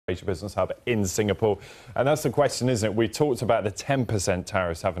Asia Business Hub in Singapore. And that's the question, isn't it? We talked about the 10%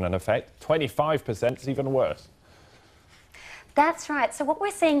 tariffs having an effect. 25% is even worse. That's right. So what we're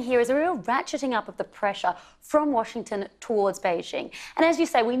seeing here is a real ratcheting up of the pressure from Washington towards Beijing. And as you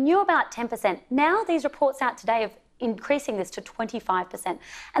say, we knew about 10%. Now these reports out today of increasing this to 25%.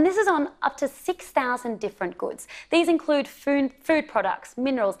 And this is on up to 6,000 different goods. These include food products,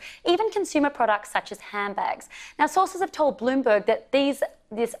 minerals, even consumer products such as handbags. Now, sources have told Bloomberg that this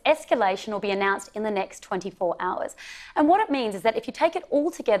escalation will be announced in the next 24 hours. And what it means is that if you take it all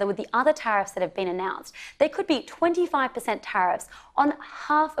together with the other tariffs that have been announced, there could be 25% tariffs on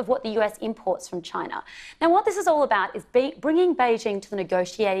half of what the US imports from China. Now, what this is all about is bringing Beijing to the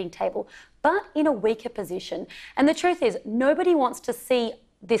negotiating table, but in a weaker position. And the truth is, nobody wants to see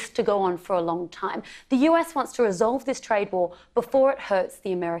this to go on for a long time. The US wants to resolve this trade war before it hurts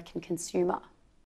the American consumer.